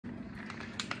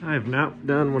I have not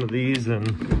done one of these in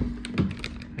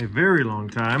a very long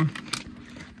time,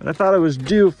 but I thought I was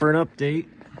due for an update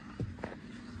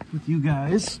with you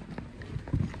guys,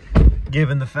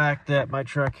 given the fact that my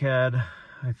truck had,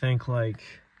 I think, like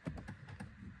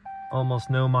almost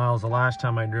no miles the last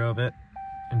time I drove it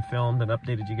and filmed and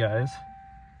updated you guys.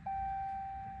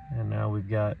 And now we've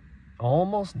got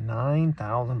almost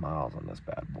 9,000 miles on this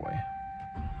bad boy.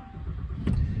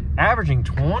 Averaging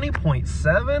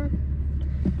 20.7?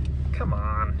 Come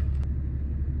on.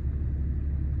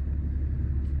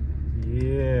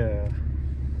 Yeah.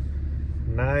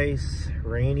 Nice,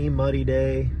 rainy, muddy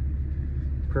day.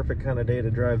 Perfect kind of day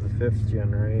to drive the 5th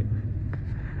gen, right?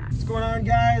 What's going on,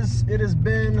 guys? It's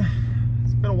been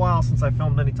a while since I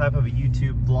filmed any type of a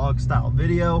YouTube vlog style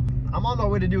video. I'm on my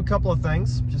way to do a couple of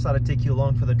things. Just thought I'd take you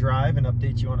along for the drive and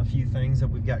update you on a few things that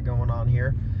we've got going on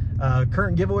here.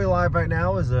 Current giveaway live right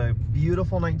now is a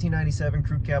beautiful 1997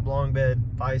 crew cab long bed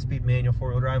 5-speed manual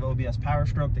 4-wheel drive OBS Power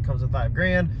Stroke that comes with $5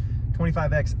 grand.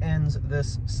 25X ends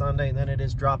this Sunday, and then it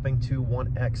is dropping to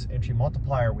 1X entry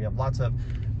multiplier. We have lots of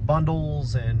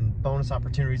bundles and bonus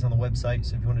opportunities on the website,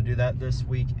 so if you want to do that, this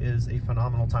week is a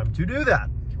phenomenal time to do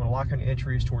that. If you want to lock in your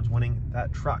entries towards winning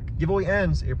that truck. Giveaway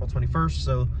ends April 21st,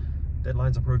 so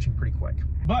deadline's approaching pretty quick.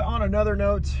 But on another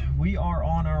note, we are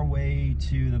on our way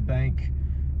to the bank.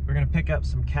 We're going to pick up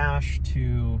some cash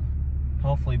to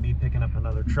hopefully be picking up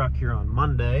another truck here on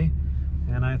Monday,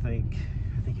 and I think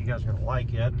you guys are going to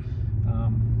like it.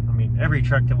 I mean, every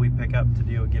truck that we pick up to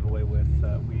do a giveaway with,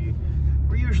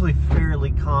 we're usually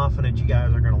fairly confident you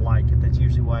guys are going to like it. That's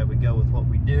usually why we go with what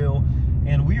we do,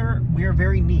 and we are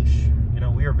very niche. You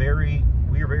know, we are very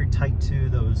tight to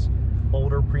those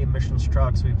older pre-emissions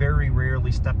trucks. We very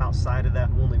rarely step outside of that,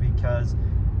 only because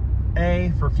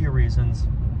for a few reasons.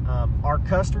 Our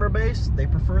customer base, they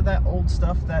prefer that old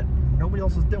stuff that nobody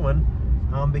else is doing,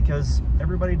 because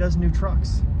everybody does new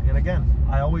trucks. And again,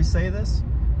 I always say this,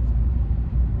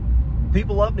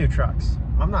 people love new trucks.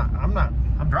 I'm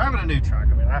driving a new truck.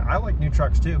 I mean, I like new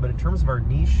trucks too, but in terms of our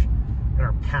niche and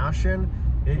our passion,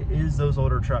 it is those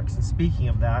older trucks. And speaking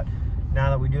of that, now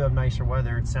that we do have nicer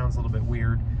weather, it sounds a little bit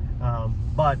weird,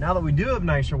 but now that we do have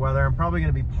nicer weather, I'm probably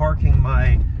going to be parking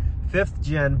my 5th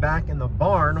gen back in the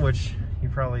barn, which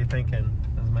you're probably thinking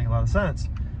doesn't make a lot of sense,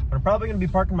 but I'm probably going to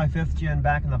be parking my 5th gen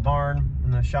back in the barn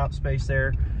in the shop space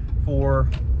there for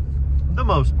the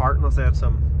most part, unless I have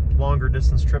some longer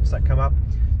distance trips that come up,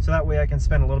 so that way I can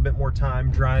spend a little bit more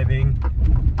time driving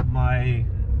my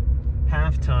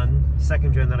half-ton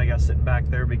 2nd gen that I got sitting back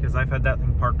there, because I've had that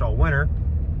thing parked all winter,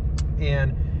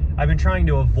 and I've been trying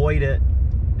to avoid it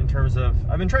in terms of,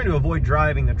 I've been trying to avoid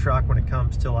driving the truck when it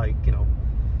comes to, like, you know,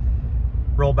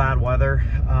 real bad weather.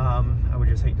 I would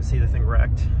just hate to see the thing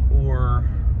wrecked or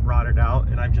rotted out,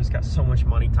 and I've just got so much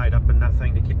money tied up in that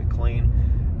thing to keep it clean,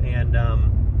 and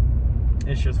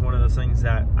it's just one of those things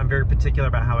that I'm very particular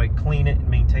about how I clean it and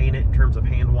maintain it in terms of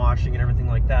hand washing and everything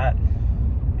like that,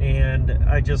 and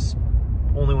I just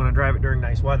only want to drive it during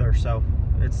nice weather. So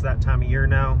it's that time of year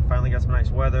now, finally got some nice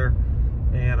weather,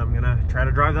 and I'm gonna try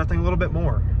to drive that thing a little bit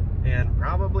more, and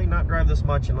probably not drive this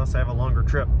much unless I have a longer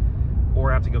trip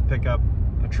or have to go pick up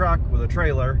a truck with a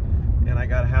trailer, and I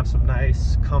gotta have some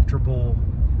nice, comfortable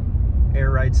air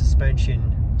ride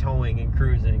suspension, towing and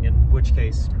cruising, in which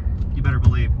case you better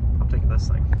believe I'm taking this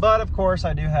thing. But of course,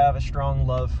 I do have a strong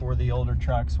love for the older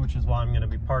trucks, which is why I'm gonna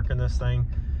be parking this thing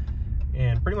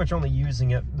and pretty much only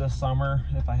using it this summer.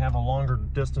 If I have a longer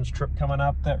distance trip coming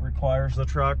up that requires the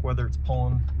truck, whether it's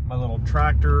pulling my little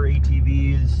tractor,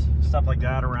 ATVs, stuff like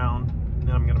that around,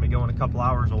 and I'm gonna be going a couple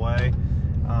hours away,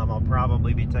 I'll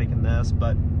probably be taking this.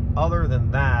 But other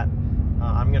than that,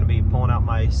 I'm going to be pulling out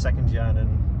my 2nd gen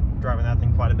and driving that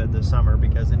thing quite a bit this summer,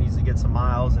 because it needs to get some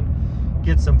miles and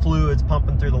get some fluids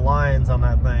pumping through the lines on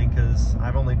that thing, because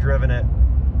I've only driven it,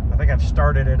 I think I've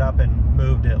started it up and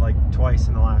moved it like twice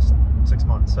in the last 6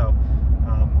 months. So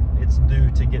it's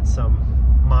due to get some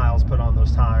miles put on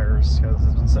those tires, because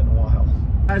it's been sitting a while.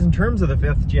 Guys, in terms of the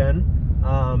 5th gen,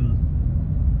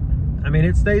 I mean,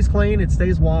 it stays clean, it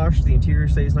stays washed, the interior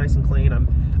stays nice and clean.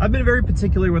 I've been very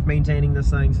particular with maintaining this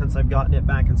thing since I've gotten it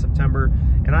back in September,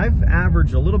 and I've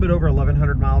averaged a little bit over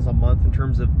 1,100 miles a month in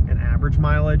terms of an average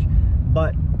mileage.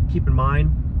 But keep in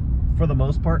mind, for the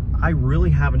most part, I really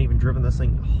haven't even driven this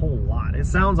thing a whole lot. It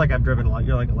sounds like I've driven a lot.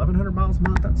 You're like, 1,100 miles a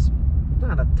month? That's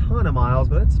not a ton of miles,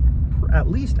 but it's at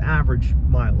least average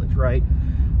mileage, right?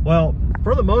 Well,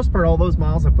 for the most part, all those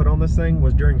miles I put on this thing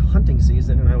was during hunting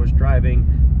season, and I was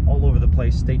driving all over the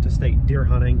place, state to state, deer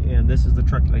hunting, and this is the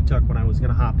truck that I took when I was going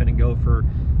to hop in and go for,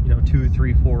 you you know, 2,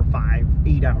 3, 4, 5,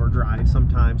 8-hour drives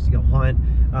sometimes to go hunt.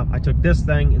 I took this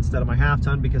thing instead of my half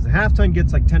ton because the half ton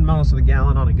gets like 10 miles to the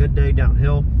gallon on a good day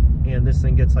downhill, and this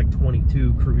thing gets like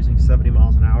 22 cruising 70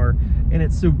 miles an hour, and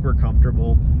it's super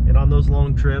comfortable. And on those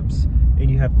long trips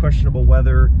and you have questionable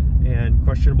weather and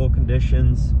questionable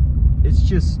conditions, it's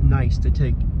just nice to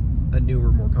take a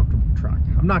newer, more comfortable truck.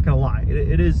 I'm not gonna lie,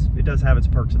 it does have its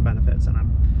perks and benefits, and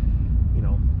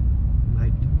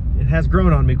it has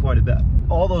grown on me quite a bit.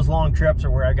 All those long trips are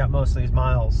where I got most of these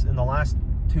miles. In the last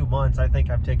 2 months, I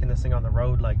think I've taken this thing on the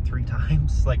road like 3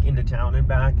 times, like into town and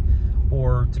back,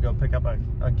 or to go pick up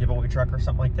a giveaway truck or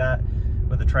something like that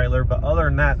with a trailer. But other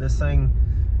than that, this thing,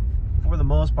 for the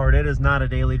most part, it is not a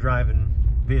daily driving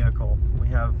vehicle. We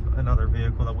have another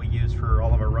vehicle that we use for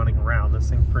all of our running around.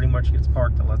 This thing pretty much gets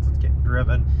parked unless it's getting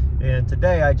driven. And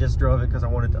today I just drove it because I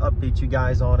wanted to update you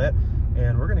guys on it.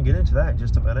 And we're gonna get into that in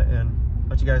just a minute and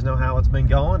let you guys know how it's been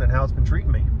going and how it's been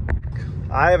treating me.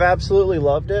 I have absolutely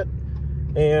loved it,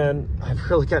 and I've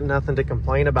really got nothing to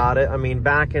complain about it. I mean,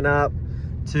 backing up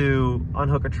to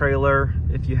unhook a trailer,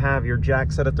 if you have your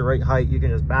jack set at the right height, you can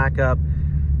just back up,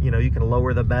 you know, you can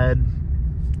lower the bed,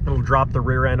 it'll drop the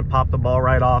rear end and pop the ball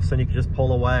right off, so then you can just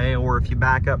pull away. Or if you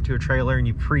back up to a trailer and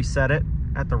you preset it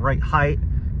at the right height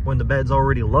when the bed's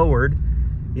already lowered,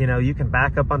 you know, you can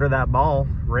back up under that ball,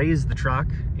 raise the truck,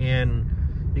 and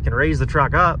you can raise the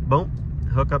truck up, boom,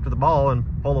 hook up to the ball and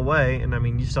pull away. And I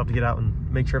mean, you still have to get out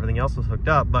and make sure everything else is hooked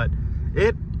up, but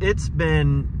it's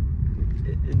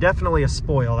been definitely a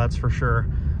spoil, that's for sure.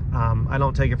 I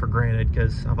don't take it for granted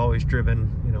because I've always driven,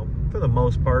 you know, for the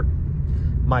most part,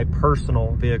 my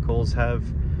personal vehicles have,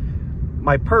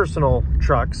 my personal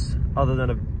trucks, other than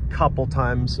a couple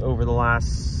times over the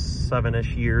last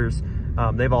 7-ish years,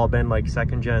 they've all been like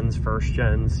 2nd gens, 1st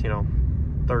gens, you know,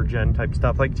 3rd gen type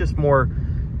stuff, like just more,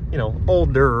 you know,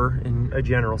 older in a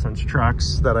general sense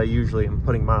trucks that I usually am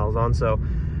putting miles on. So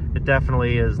it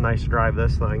definitely is nice to drive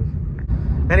this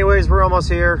thing. Anyways, we're almost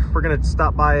here. We're gonna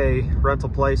stop by a rental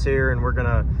place here and we're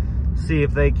gonna see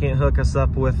if they can't hook us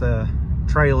up with a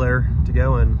trailer to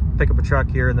go and pick up a truck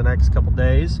here in the next couple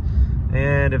days.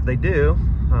 And if they do,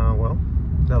 well,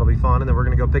 that'll be fun. And then we're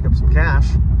gonna go pick up some cash.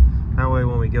 That way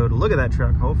when we go to look at that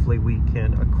truck, hopefully we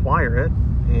can acquire it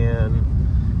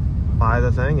and buy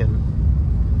the thing and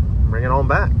bring it on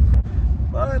back.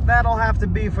 But that'll have to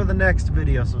be for the next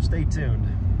video, so stay tuned.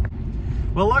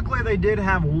 Well, luckily they did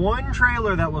have one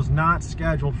trailer that was not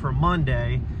scheduled for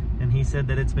Monday, and he said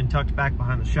that it's been tucked back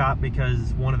behind the shop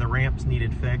because one of the ramps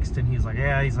needed fixed. And he's like,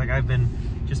 yeah, he's like, I've been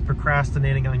just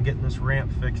procrastinating on getting this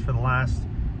ramp fixed for the last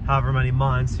however many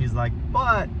months. He's like,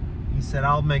 but he said,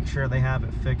 I'll make sure they have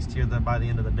it fixed here by the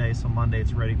end of the day, so Monday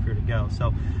it's ready for you to go.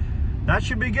 So that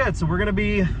should be good. So we're gonna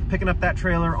be picking up that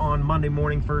trailer on Monday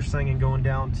morning first thing and going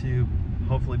down to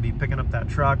hopefully be picking up that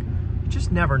truck. You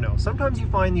just never know. Sometimes you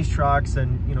find these trucks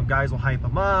and, you know, guys will hype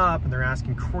them up and they're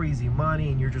asking crazy money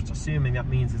and you're just assuming that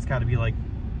means it's gotta be like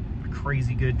a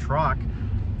crazy good truck.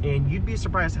 And you'd be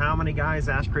surprised how many guys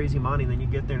ask crazy money and then you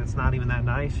get there and it's not even that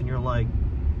nice and you're like,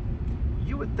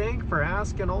 you would think for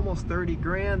asking almost 30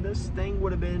 grand, this thing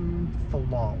would have been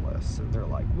flawless. And they're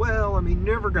like, well, I mean,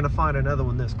 never gonna find another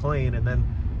one this clean. And then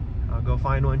I'll go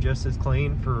find one just as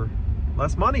clean for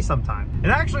less money sometime.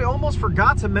 And actually almost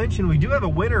forgot to mention, we do have a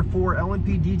winner for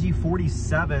LNP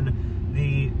DG47,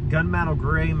 the gunmetal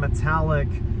gray metallic,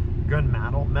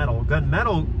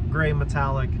 gunmetal gray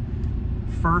metallic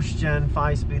 1st gen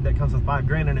 5-speed that comes with 5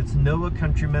 grand. And it's Noah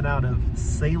Countryman out of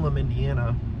Salem,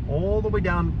 Indiana, all the way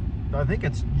down, I think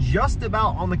it's just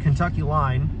about on the Kentucky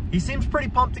line. He seems pretty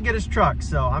pumped to get his truck,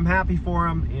 so I'm happy for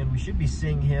him, and we should be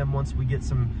seeing him once we get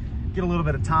a little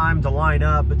bit of time to line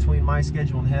up between my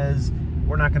schedule and his.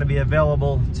 We're not gonna be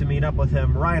available to meet up with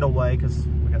him right away because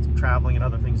we got some traveling and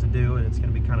other things to do, and it's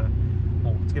gonna be kind of,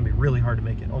 well, it's gonna be really hard to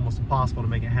make it, almost impossible to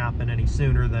make it happen any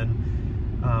sooner than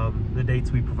the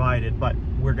dates we provided. But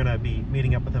we're gonna be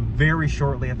meeting up with him very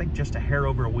shortly, I think just a hair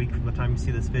over a week from the time you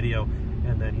see this video,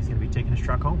 and then he's gonna be taking his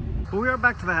truck home. But we are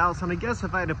back to the house, and I guess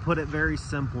if I had to put it very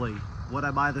simply, would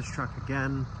I buy this truck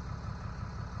again?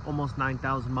 Almost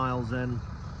 9,000 miles in.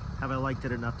 Have I liked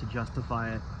it enough to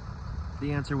justify it?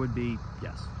 The answer would be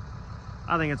yes.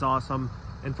 I think it's awesome,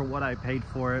 and for what I paid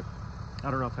for it,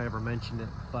 I don't know if I ever mentioned it,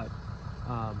 but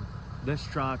this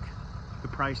truck, the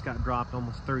price got dropped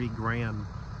almost 30 grand,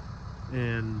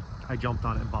 and I jumped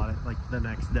on it and bought it like the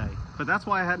next day. But that's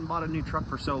why I hadn't bought a new truck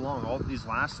for so long. All these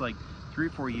last like 3 or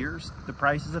 4 years, the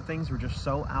prices of things were just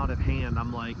so out of hand.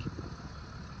 I'm like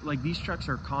these trucks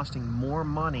are costing more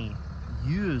money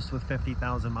used with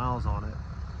 50,000 miles on it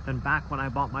than back when I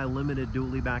bought my limited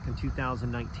dually back in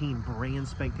 2019, brand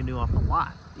spanking new off the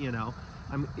lot, you know?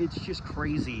 I mean, it's just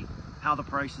crazy how the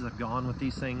prices have gone with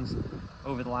these things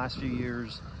over the last few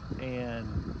years.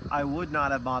 And I would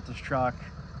not have bought this truck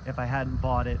if I hadn't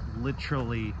bought it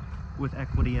literally with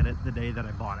equity in it the day that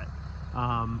I bought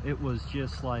it. It was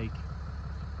just like,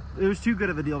 it was too good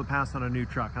of a deal to pass on a new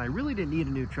truck. And I really didn't need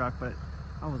a new truck, but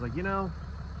I was like, you know,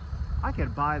 I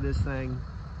could buy this thing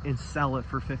and sell it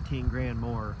for 15 grand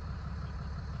more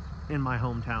in my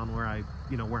hometown where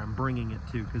where I'm bringing it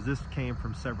to, because this came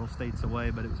from several states away,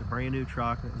 but it was a brand new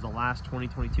truck. It was the last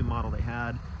 2022 model they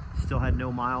had. Still had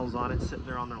no miles on it, sitting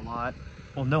there on their lot.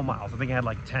 Well, no miles. I think it had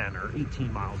like 10 or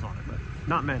 18 miles on it, but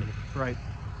not many, right?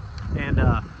 And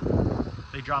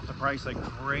they dropped the price like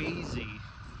crazy.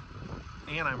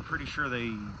 And I'm pretty sure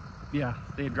they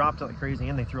had dropped it like crazy,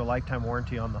 and they threw a lifetime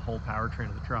warranty on the whole powertrain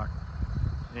of the truck.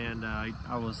 And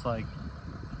I was like,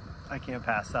 I can't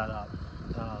pass that up.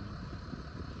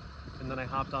 And then I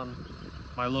hopped on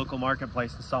my local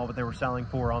marketplace and saw what they were selling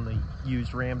for on the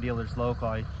used Ram dealers local.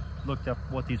 I looked up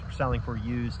what these were selling for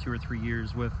used 2 or 3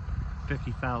 years with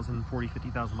 50,000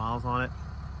 miles on it,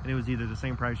 and it was either the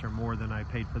same price or more than I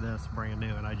paid for this brand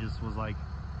new. And I just was like,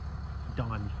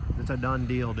 done. It's a done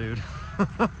deal, dude.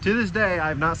 To this day,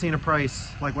 I've not seen a price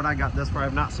like what I got this for.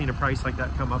 I've not seen a price like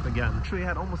that come up again. Actually,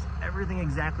 had almost everything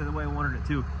exactly the way I wanted it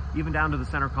to, even down to the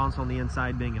center console on the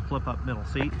inside being a flip-up middle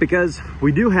seat. Because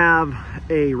we do have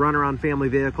a runaround family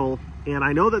vehicle, and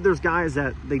I know that there's guys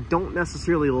that they don't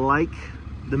necessarily like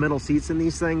the middle seats in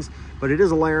these things, but it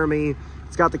is a Laramie.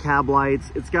 It's got the cab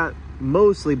lights. It's got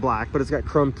mostly black, but it's got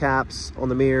chrome caps on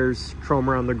the mirrors, chrome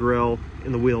around the grille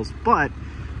and the wheels. But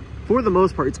for the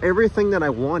most part, it's everything that I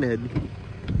wanted.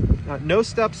 No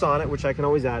steps on it, which I can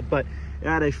always add, but it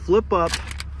had a flip up,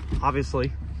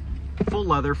 obviously, full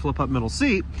leather flip up middle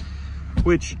seat,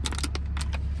 which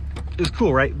is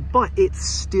cool, right? But it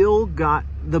still got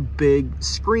the big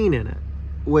screen in it,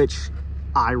 which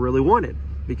I really wanted,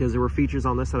 because there were features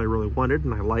on this that I really wanted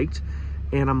and I liked.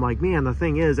 And I'm like, man, the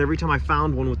thing is, every time I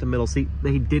found one with the middle seat,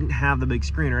 they didn't have the big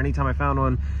screen, or anytime I found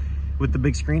one with the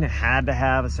big screen, it had to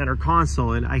have a center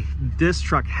console. And this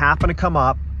truck happened to come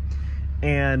up,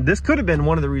 and this could have been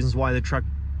one of the reasons why the truck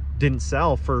didn't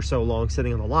sell for so long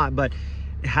sitting on the lot. But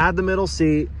it had the middle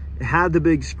seat, it had the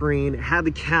big screen, it had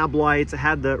the cab lights, it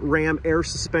had the Ram air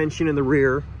suspension in the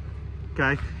rear,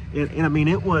 okay? And I mean,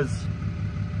 it was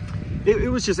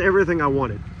just everything I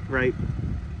wanted, right?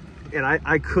 And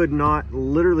I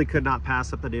literally could not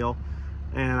pass up the deal.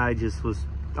 And I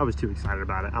was too excited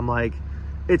about it. I'm like,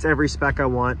 it's every spec I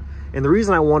want. And the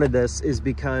reason I wanted this is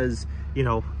because, you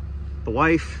know, the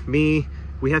wife, me,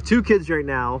 we have 2 kids right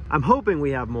now. I'm hoping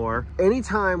we have more.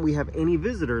 Anytime we have any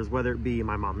visitors, whether it be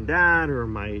my mom and dad or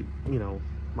my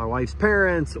wife's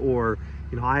parents, or,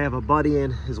 you know, I have a buddy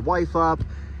and his wife up,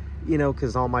 you know,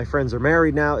 because all my friends are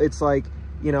married now. It's like,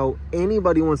 you know,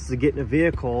 anybody wants to get in a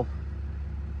vehicle,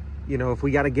 you know, if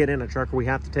we got to get in a truck or we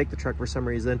have to take the truck for some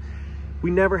reason, we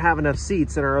never have enough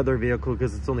seats in our other vehicle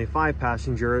because it's only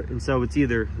 5-passenger. And so it's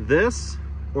either this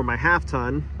or my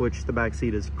half-ton, which the back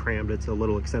seat is crammed. It's a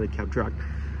little extended cab truck,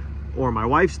 or my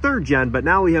wife's 3rd gen. But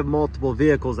now we have multiple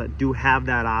vehicles that do have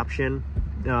that option.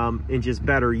 And just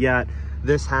better yet,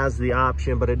 this has the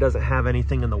option, but it doesn't have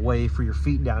anything in the way for your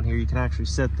feet down here. You can actually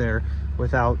sit there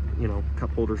without, you know,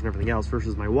 cup holders and everything else,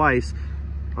 versus my wife's.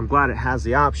 I'm glad it has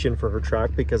the option for her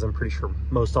truck, because I'm pretty sure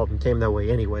most of them came that way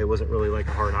anyway. It wasn't really like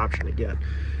a hard option to get.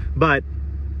 But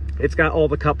it's got all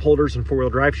the cup holders and 4-wheel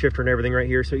drive shifter and everything right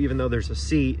here. So even though there's a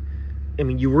seat, I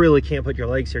mean, you really can't put your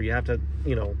legs here. You have to,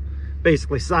 you know,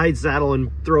 basically side saddle and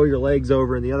throw your legs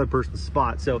over in the other person's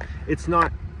spot. So it's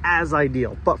not as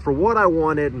ideal. But for what I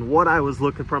wanted and what I was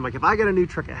looking for, I'm like, if I get a new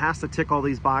truck, it has to tick all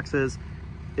these boxes.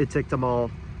 It ticked them all.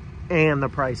 And the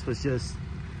price was just,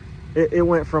 it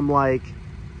went from like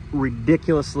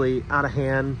ridiculously out of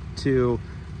hand to,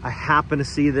 I happened to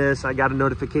see this, I got a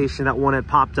notification that one had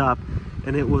popped up,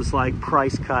 and it was like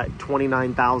price cut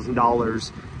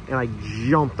 $29,000, and I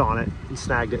jumped on it and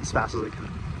snagged it as fast as I could,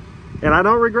 and I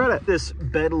don't regret it. This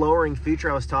bed lowering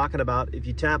feature I was talking about, if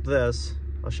you tap this,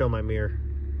 I'll show my mirror.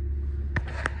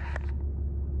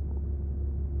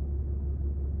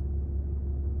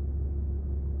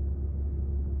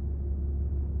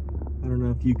 I don't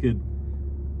know if you could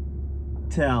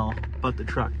tell, but the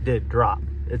truck did drop.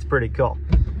 It's pretty cool.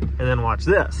 And then watch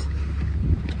this.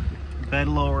 Bed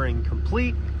lowering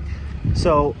complete.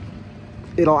 So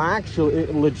it'll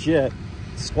legit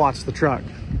squats the truck.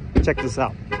 Check this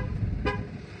out.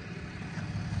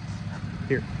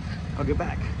 Here, I'll get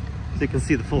back so you can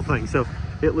see the full thing. So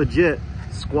it legit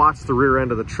squats the rear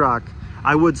end of the truck.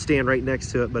 I would stand right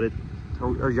next to it, but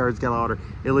our yard's got louder.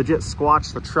 It legit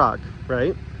squats the truck,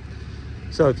 right?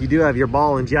 So if you do have your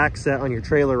ball and jack set on your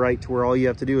trailer right to where all you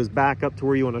have to do is back up to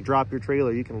where you want to drop your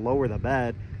trailer, you can lower the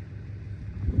bed,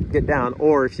 get down.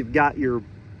 Or if you've got your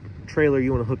trailer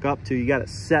you want to hook up to, you got it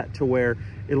set to where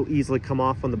it'll easily come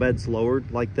off when the bed's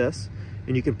lowered like this,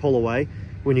 and you can pull away.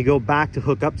 When you go back to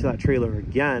hook up to that trailer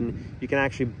again, you can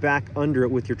actually back under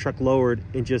it with your truck lowered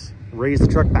and just raise the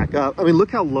truck back up. I mean,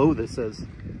 look how low this is.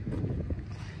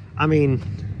 I mean,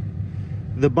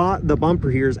 the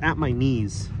bumper here is at my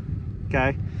knees,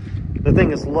 okay? The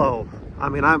thing is low. I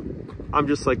mean, I'm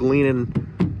just like leaning,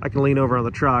 I can lean over on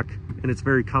the truck and it's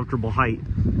very comfortable height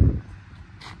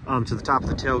to the top of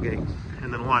the tailgate.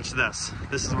 And then watch this.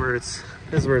 This is where it's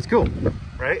cool,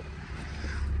 right?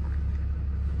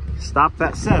 Stop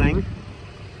that setting.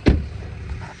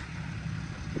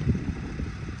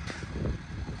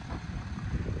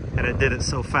 And it did it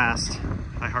so fast,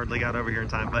 I hardly got over here in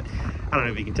time, but I don't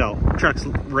know if you can tell. Truck's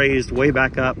raised way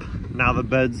back up. Now the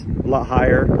bed's a lot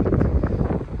higher,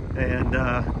 and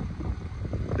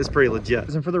it's pretty legit.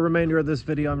 And for the remainder of this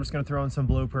video, I'm just gonna throw in some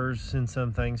bloopers and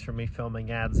some things from me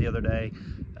filming ads the other day.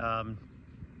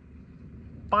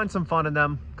 Find some fun in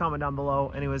them, comment down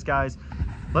below. Anyways, guys,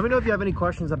 let me know if you have any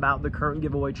questions about the current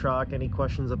giveaway truck, any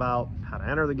questions about how to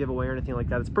enter the giveaway or anything like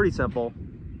that. It's pretty simple.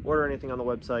 Order anything on the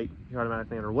website, you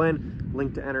automatically enter win.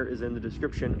 Link to enter is in the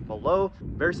description below.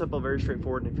 Very simple, very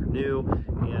straightforward. And if you're new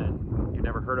and you've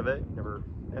never heard of it, never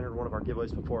entered one of our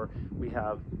giveaways before, we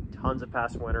have tons of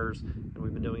past winners, and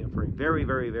we've been doing it for a very,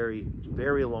 very, very,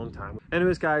 very long time.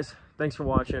 Anyways, guys, thanks for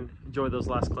watching. Enjoy those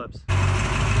last clips.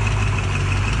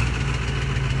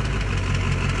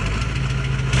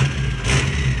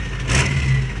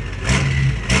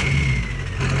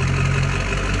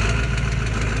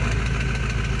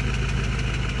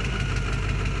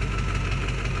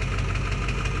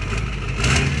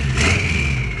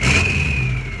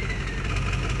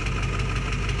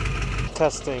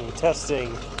 Testing,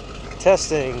 testing,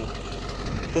 testing.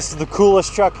 This is the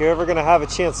coolest truck you're ever gonna have a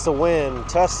chance to win.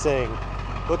 Testing.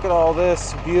 Look at all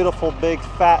this beautiful, big,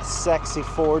 fat, sexy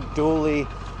Ford dually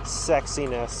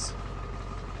sexiness.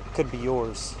 Could be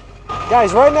yours.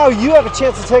 Guys, right now you have a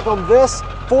chance to take home this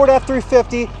Ford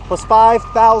F-350 plus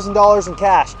 $5,000 in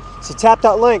cash. So tap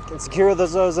that link and secure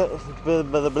those. I'm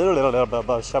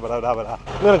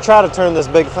gonna try to turn this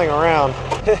big thing around.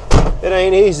 It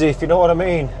ain't easy, if you know what I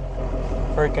mean.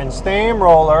 Freaking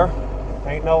steamroller,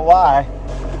 ain't no lie.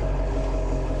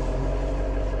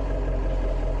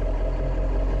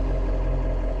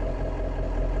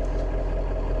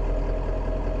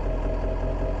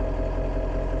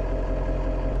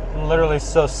 I'm literally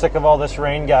so sick of all this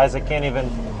rain, guys. I can't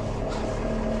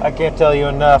tell you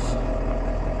enough.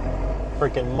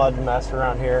 Freaking mud mess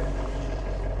around here.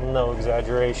 No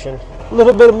exaggeration. A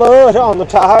little bit of mud on the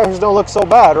tires don't look so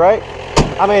bad, right?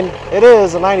 I mean, it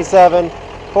is a 97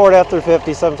 Ford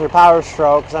F-350 7.3 Power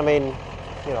Strokes. I mean,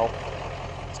 you know,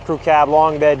 it's crew cab,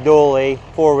 long bed, dually,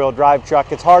 four-wheel drive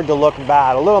truck. It's hard to look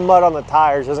bad. A little mud on the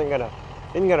tires isn't gonna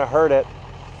hurt it,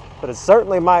 but it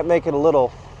certainly might make it a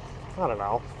little, I don't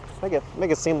know,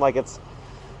 make it seem like it's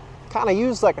kind of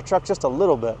used like a truck just a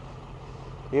little bit.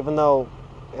 Even though,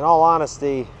 in all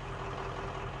honesty,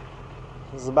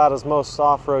 this is about as most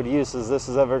off-road use as this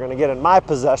is ever going to get in my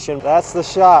possession. That's the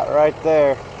shot right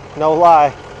there. No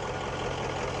lie.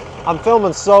 I'm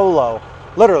filming solo.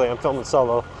 Literally, I'm filming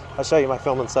solo. I'll show you my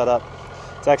filming setup.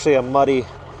 It's actually a muddy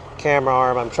camera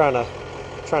arm. I'm trying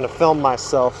to film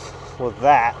myself with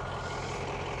that.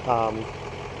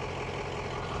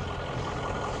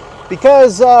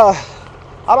 Because I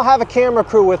don't have a camera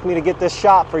crew with me to get this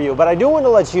shot for you, but I do want to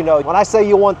let you know, when I say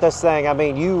you want this thing, I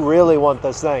mean you really want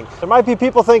this thing. There might be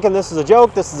people thinking this is a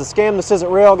joke, this is a scam, this isn't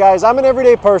real. Guys, I'm an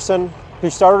everyday person who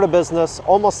started a business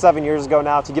almost 7 years ago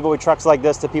now to give away trucks like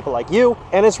this to people like you,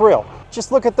 and it's real.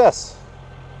 Just look at this.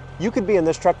 You could be in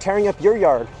this truck tearing up your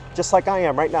yard, just like I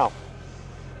am right now.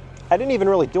 I didn't even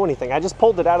really do anything. I just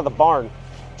pulled it out of the barn,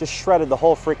 just shredded the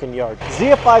whole freaking yard.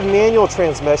 ZF5 manual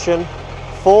transmission.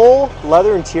 Full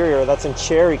leather interior that's in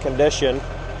cherry condition.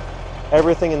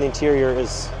 Everything in the interior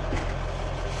is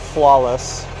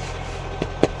flawless.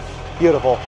 Beautiful.